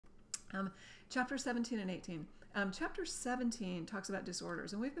Um, chapter 17 and 18. Chapter 17 talks about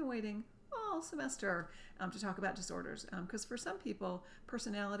disorders, and we've been waiting all semester to talk about disorders because for some people,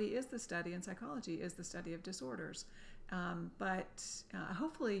 personality is the study and psychology is the study of disorders. But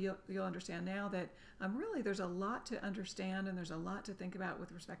hopefully you'll understand now that really there's a lot to understand and there's a lot to think about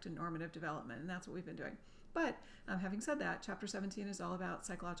with respect to normative development, and that's what we've been doing. But having said that, chapter 17 is all about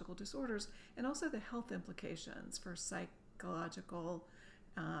psychological disorders and also the health implications for psychological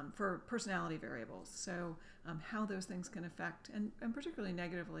for personality variables. So how those things can affect and particularly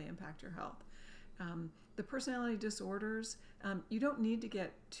negatively impact your health. The personality disorders, you don't need to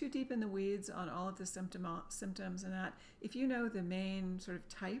get too deep in the weeds on all of the symptoms and that. If you know the main sort of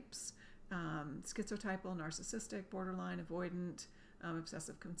types, schizotypal, narcissistic, borderline, avoidant,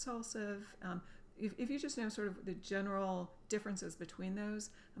 obsessive compulsive, if you just know sort of the general differences between those,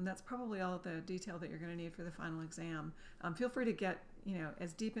 that's probably all the detail that you're going to need for the final exam. Feel free to get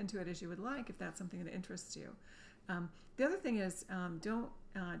as deep into it as you would like if that's something that interests you. The other thing is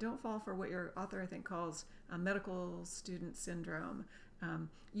don't fall for what your author I think calls medical student syndrome.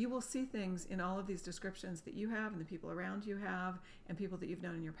 You will see things in all of these descriptions that you have and the people around you have and people that you've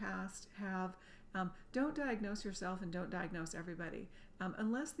known in your past have. Don't diagnose yourself and don't diagnose everybody.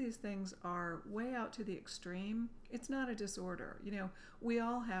 Unless these things are way out to the extreme, it's not a disorder. We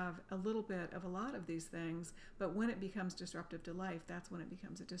all have a little bit of a lot of these things, but when it becomes disruptive to life, that's when it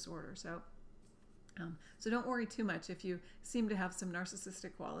becomes a disorder. So don't worry too much if you seem to have some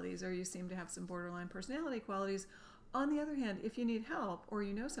narcissistic qualities or you seem to have some borderline personality qualities. On the other hand, if you need help or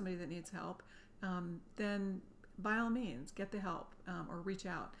you know somebody that needs help, then by all means, get the help or reach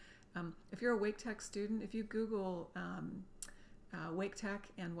out. If you're a Wake Tech student, if you Google Wake Tech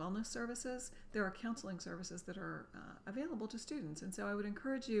and wellness services, there are counseling services that are available to students. And so I would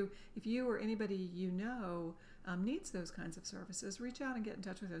encourage you, if you or anybody you know needs those kinds of services, reach out and get in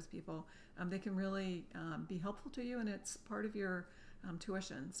touch with those people. They can really be helpful to you, and it's part of your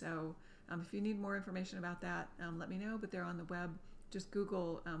tuition. So if you need more information about that, let me know, but they're on the web. Just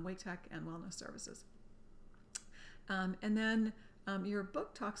Google Wake Tech and wellness services. And then your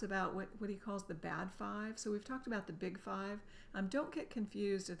book talks about what he calls the bad five. So we've talked about the big five. Don't get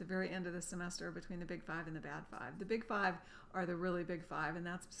confused at the very end of the semester between the big five and the bad five. The big five are the really big five, and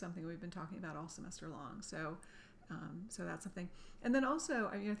that's something we've been talking about all semester long. So that's something. And then also,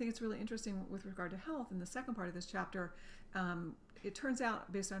 I think it's really interesting with regard to health in the second part of this chapter. It turns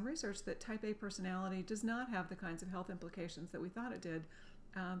out, based on research, that type A personality does not have the kinds of health implications that we thought it did.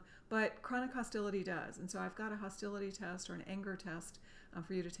 But chronic hostility does. And so I've got a hostility test or an anger test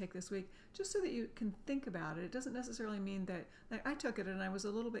for you to take this week, just so that you can think about it. It doesn't necessarily mean that I took it and I was a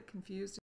little bit confused